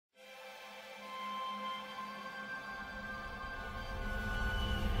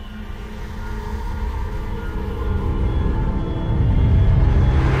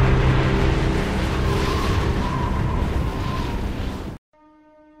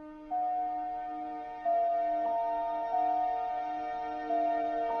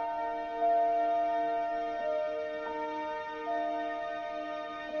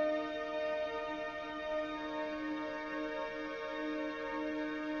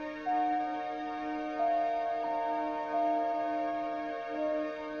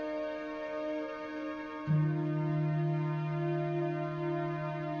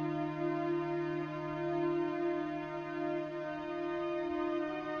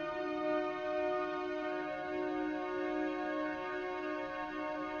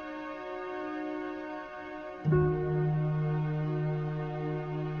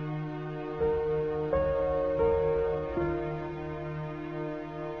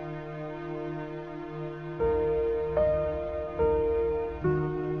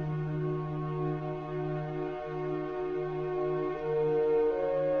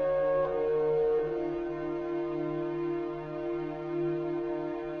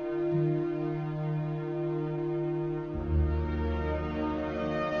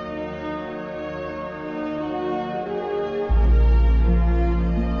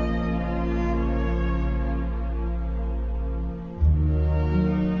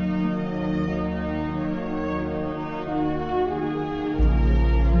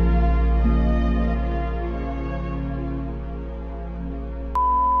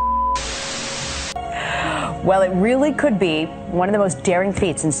Well, it really could be one of the most daring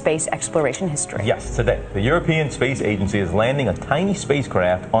feats in space exploration history. Yes, today, the European Space Agency is landing a tiny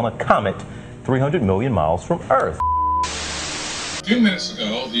spacecraft on a comet 300 million miles from Earth. A few minutes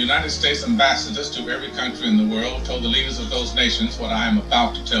ago, the United States ambassadors to every country in the world told the leaders of those nations what I am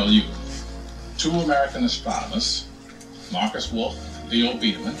about to tell you. 2 American astronomers, Marcus Wolf, Leo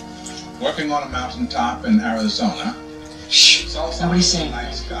Biederman, working on a mountaintop in Arizona, saw something in the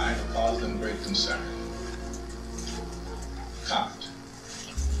night sky that caused them great concern. Comet.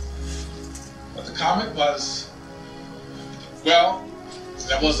 But the comet was, well,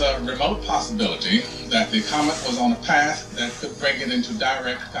 there was a remote possibility that the comet was on a path that could bring it into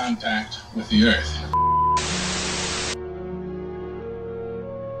direct contact with the Earth.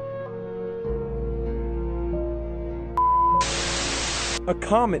 A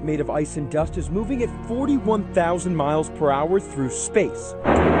comet made of ice and dust is moving at 41,000 miles per hour through space.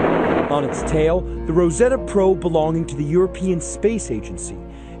 On its tail, the Rosetta probe belonging to the European Space Agency.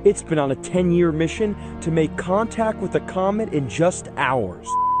 It's been on a 10-year mission to make contact with the comet in just hours.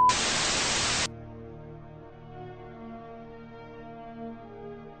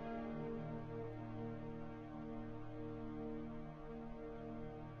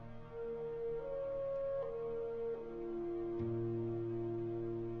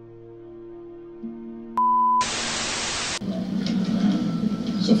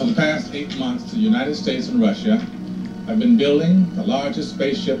 So for the past 8 months, the United States and Russia have been building the largest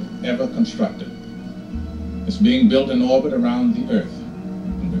spaceship ever constructed. It's being built in orbit around the Earth,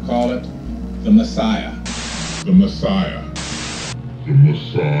 and we call it the Messiah. The Messiah. The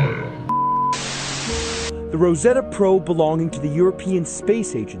Messiah. The Rosetta probe belonging to the European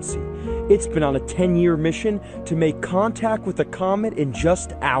Space Agency. It's been on a 10-year mission to make contact with the comet in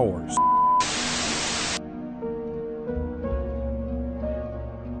just hours.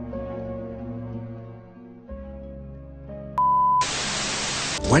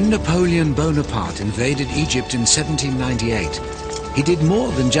 When Napoleon Bonaparte invaded Egypt in 1798, he did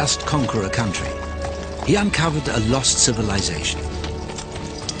more than just conquer a country. He uncovered a lost civilization.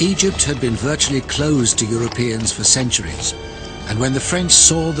 Egypt had been virtually closed to Europeans for centuries, and when the French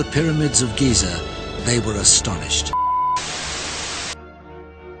saw the pyramids of Giza, they were astonished.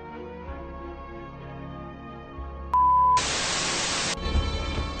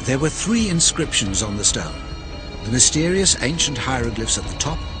 There were 3 inscriptions on the stone. The mysterious ancient hieroglyphs at the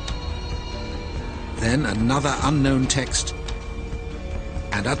top, then another unknown text,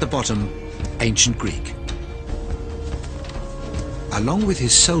 and at the bottom, ancient Greek. Along with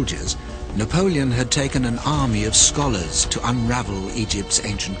his soldiers, Napoleon had taken an army of scholars to unravel Egypt's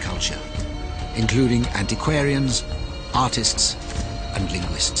ancient culture, including antiquarians, artists, and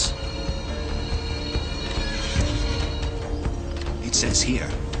linguists. It says here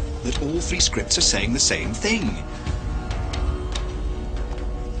that all 3 scripts are saying the same thing.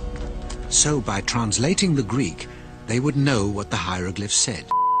 So by translating the Greek, they would know what the hieroglyphs said.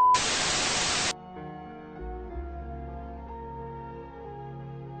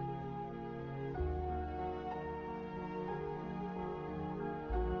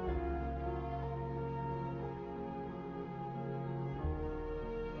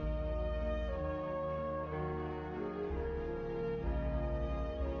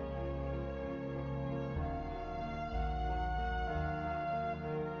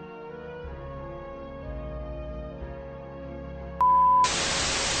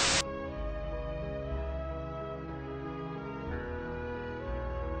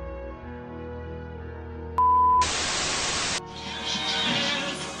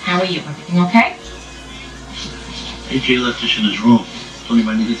 How are you? Everything okay? AJ left us in his room. Told him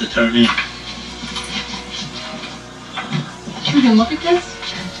I needed to turn in. You can look at this?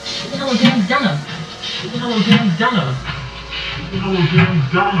 Look at how damn done him. Look at how damn done him. Look at how damn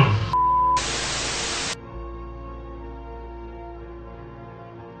done him.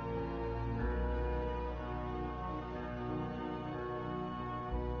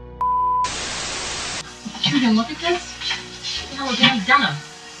 You can look at this? Look at how damn done him.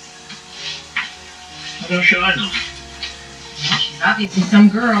 How should I know? Well, she's obviously some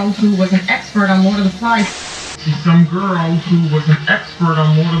girl who was an expert on Lord of the Flies. She's some girl who was an expert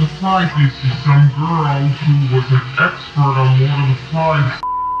on Lord of the Flies. She's some girl who was an expert on Lord of the Flies.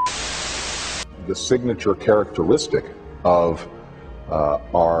 The signature characteristic of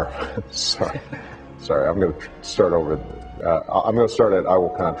our... sorry, I'm going to start over. I'm going to start at I will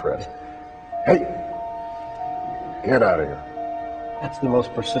contrast. Hey, get out of here. That's the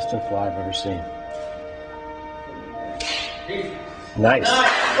most persistent fly I've ever seen. Nice.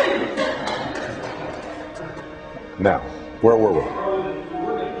 Now, where were we?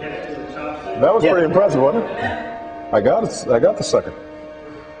 That was pretty impressive, wasn't it? I got it. I got the sucker.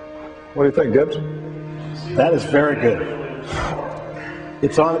 What do you think, Gibbs? That is very good.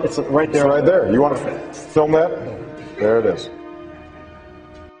 It's on. It's right there. It's right there. You want to film that? There it is.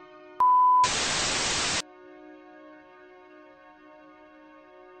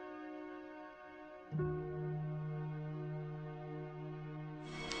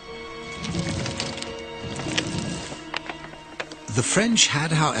 The French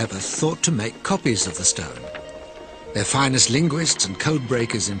had, however, thought to make copies of the stone. Their finest linguists and code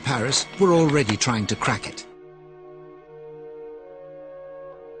breakers in Paris were already trying to crack it.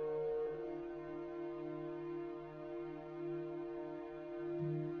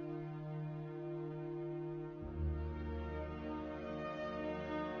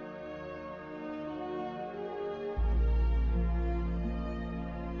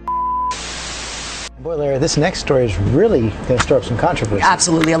 Boy, Larry, this next story is really going to stir up some controversy.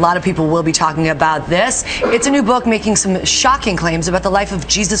 Absolutely. A lot of people will be talking about this. It's a new book making some shocking claims about the life of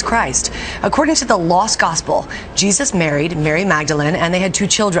Jesus Christ. According to the Lost Gospel, Jesus married Mary Magdalene and they had 2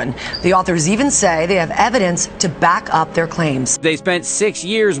 children. The authors even say they have evidence to back up their claims. They spent 6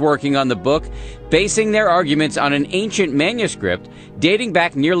 years working on the book, basing their arguments on an ancient manuscript dating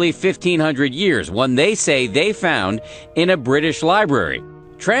back nearly 1,500 years, one they say they found in a British library,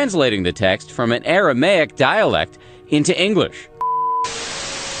 translating the text from an Aramaic dialect into English.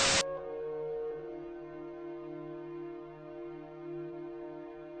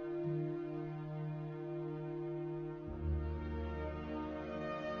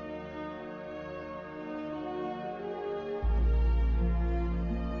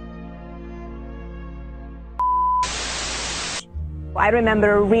 I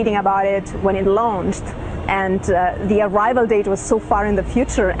remember reading about it when it launched, and the arrival date was so far in the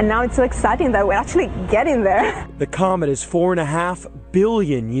future, and now it's so exciting that we're actually getting there. The comet is 4.5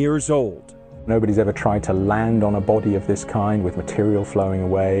 billion years old. Nobody's ever tried to land on a body of this kind with material flowing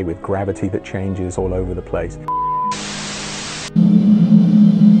away, with gravity that changes all over the place.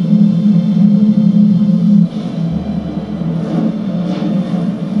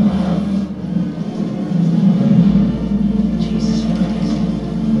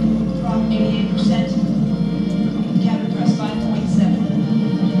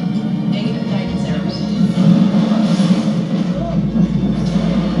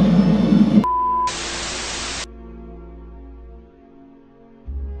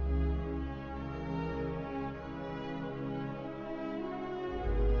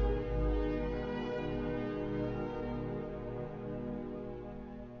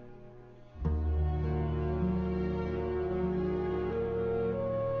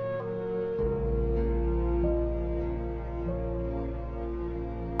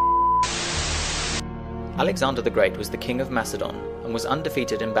 Alexander the Great was the king of Macedon and was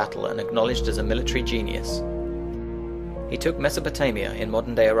undefeated in battle and acknowledged as a military genius. He took Mesopotamia in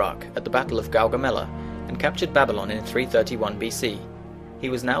modern-day Iraq at the Battle of Gaugamela and captured Babylon in 331 BC. He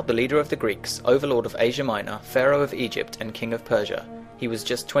was now the leader of the Greeks, overlord of Asia Minor, pharaoh of Egypt and king of Persia. He was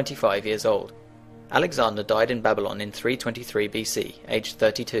just 25 years old. Alexander died in Babylon in 323 BC, aged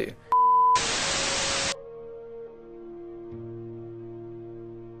 32.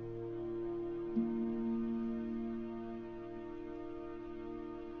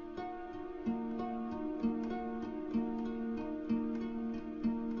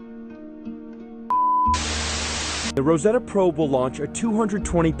 The Rosetta probe will launch a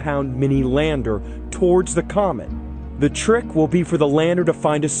 220-pound mini lander towards the comet. The trick will be for the lander to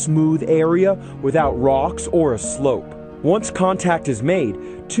find a smooth area without rocks or a slope. Once contact is made,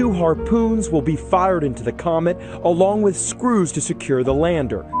 2 harpoons will be fired into the comet along with screws to secure the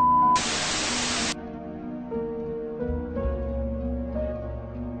lander.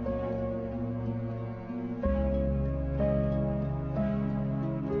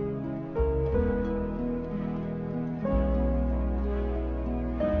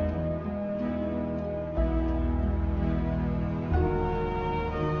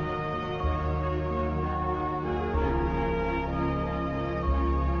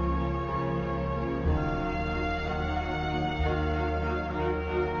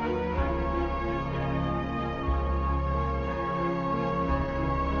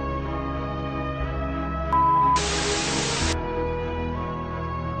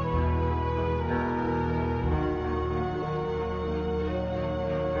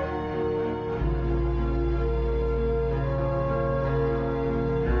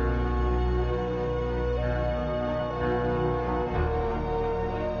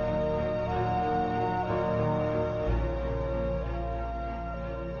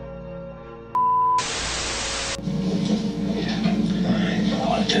 I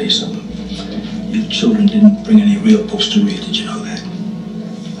want to tell you something. children didn't bring any real books to read. Did you know that?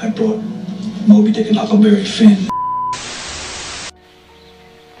 I brought Moby Dick and Huckleberry Finn.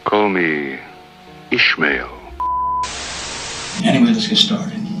 Call me Ishmael. Anyway, let's get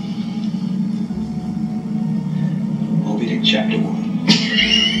started. Moby Dick Chapter 1.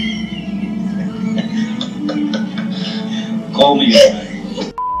 Call me Ishmael.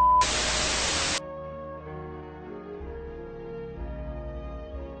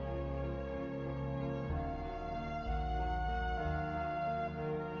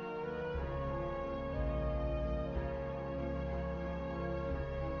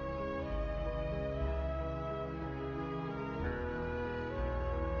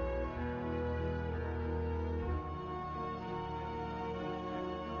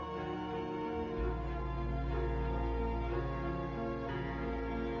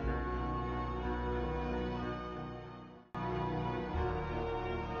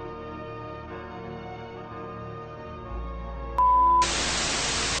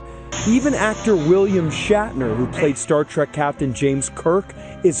 Even actor William Shatner, who played Star Trek Captain James Kirk,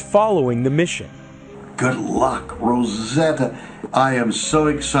 is following the mission. Good luck, Rosetta. I am so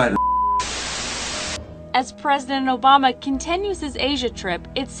excited. As President Obama continues his Asia trip,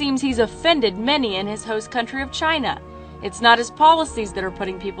 it seems he's offended many in his host country of China. It's not his policies that are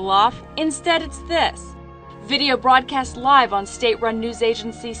putting people off. Instead, it's this. Video broadcast live on state-run news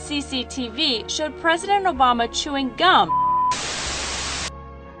agency CCTV showed President Obama chewing gum.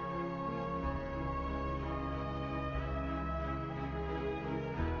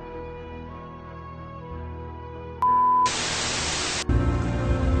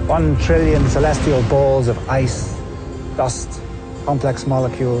 One trillion celestial balls of ice, dust, complex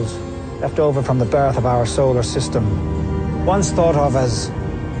molecules left over from the birth of our solar system, once thought of as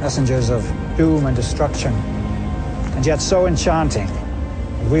messengers of doom and destruction, and yet so enchanting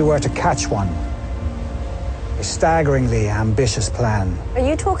if we were to catch one. A staggeringly ambitious plan. Are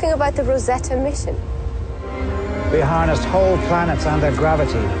you talking about the Rosetta mission? We harnessed whole planets and their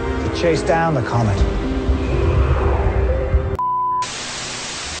gravity to chase down the comet.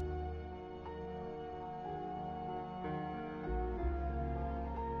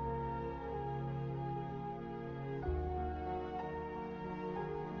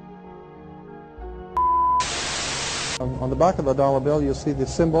 On the back of the dollar bill, you'll see the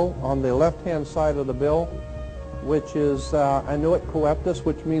symbol on the left-hand side of the bill, which is ANNUIT COEPTIS,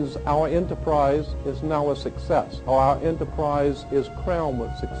 which means our enterprise is now a success, or our enterprise is crowned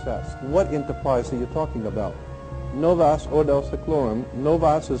with success. What enterprise are you talking about? Novas ordo seclorum.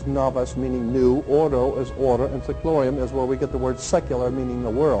 Novas is novus, meaning new. Ordo is order, and seclorum is where we get the word secular, meaning the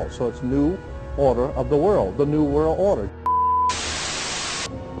world. So it's new order of the world, the new world order.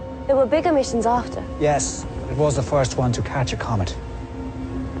 There were bigger missions after. Yes, it was the first one to catch a comet.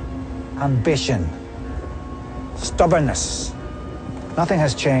 Ambition. Stubbornness. Nothing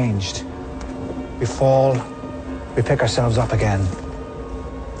has changed. We fall, we pick ourselves up again,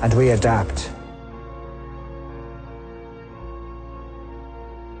 and we adapt.